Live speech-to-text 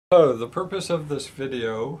So the purpose of this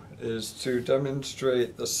video is to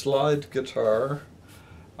demonstrate the slide guitar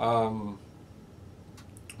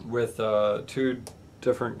with two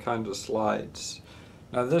different kinds of slides.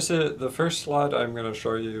 Now the first slide I'm going to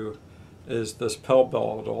show you is this pill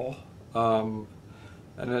bottle, and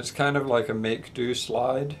it's kind of like a make-do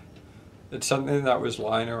slide. It's something that was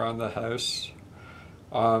lying around the house.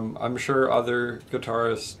 I'm sure other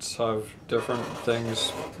guitarists have different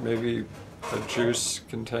things, maybe a juice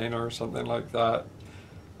container or something like that.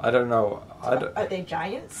 I don't know. Are they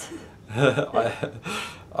giants?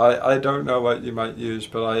 I don't know what you might use,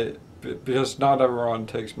 but because not everyone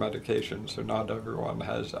takes medication, so not everyone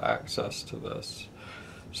has access to this.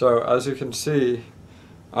 So as you can see,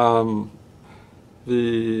 the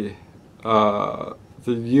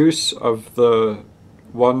use of the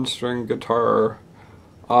one-string guitar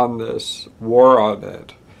on this wore on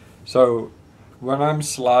it. So when I'm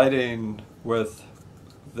sliding with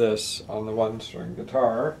this on the one-string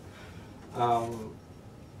guitar,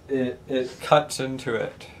 it cuts into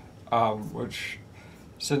it, which,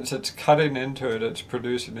 since it's cutting into it, it's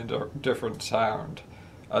producing a different sound,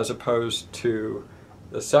 as opposed to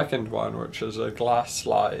the second one, which is a glass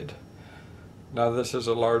slide. Now this is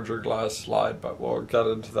a larger glass slide, but we'll get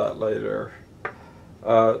into that later.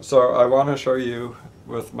 So I want to show you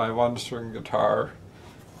with my one-string guitar.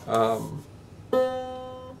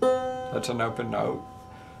 That's an open note.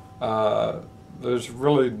 There's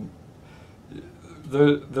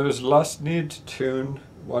less need to tune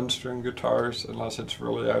one-string guitars unless it's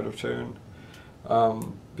really out of tune,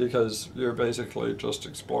 because you're basically just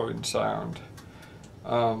exploring sound.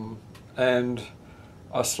 And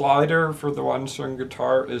a slider for the one-string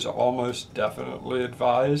guitar is almost definitely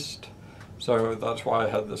advised, so that's why I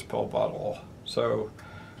had this pill bottle. So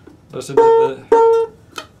listen to the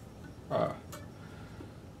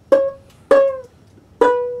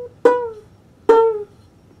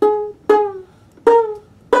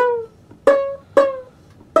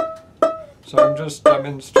so I'm just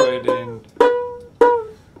demonstrating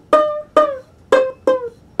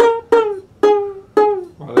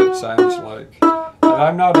what it sounds like. And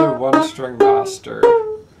I'm not a one-string master.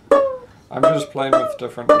 I'm just playing with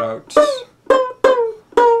different notes.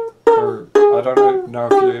 Or I don't know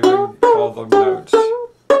if you even call them notes.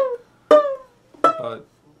 But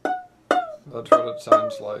that's what it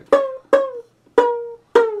sounds like.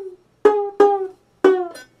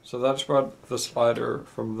 So that's what the slider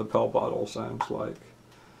from the pill bottle sounds like.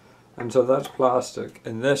 And so that's plastic,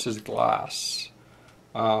 and this is glass.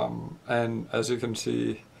 And as you can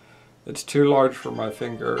see, it's too large for my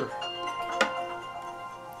finger.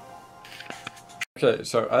 Okay,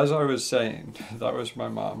 so as I was saying, that was my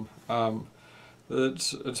mom.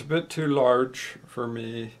 It's a bit too large for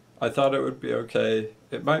me. I thought it would be okay.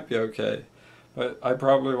 It might be okay. But I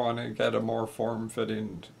probably want to get a more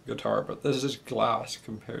form-fitting guitar, but this is glass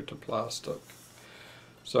compared to plastic.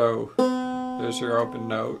 So, there's your open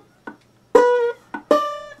note.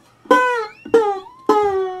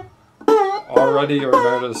 Already you're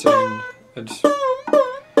noticing it's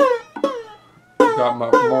got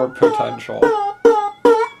more potential.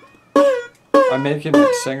 I'm making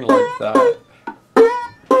it sing like that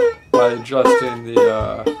by adjusting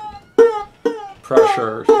the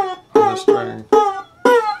pressure on the string.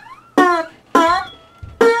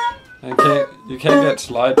 And you can't get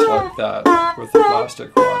slides like that with the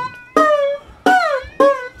plastic one.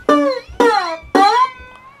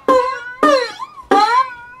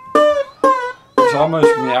 It's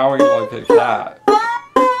almost meowing like a cat.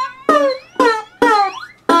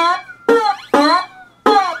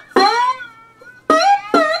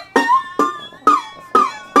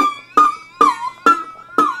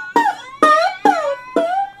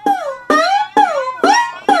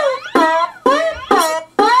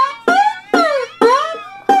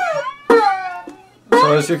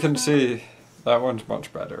 So as you can see, that one's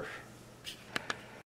much better.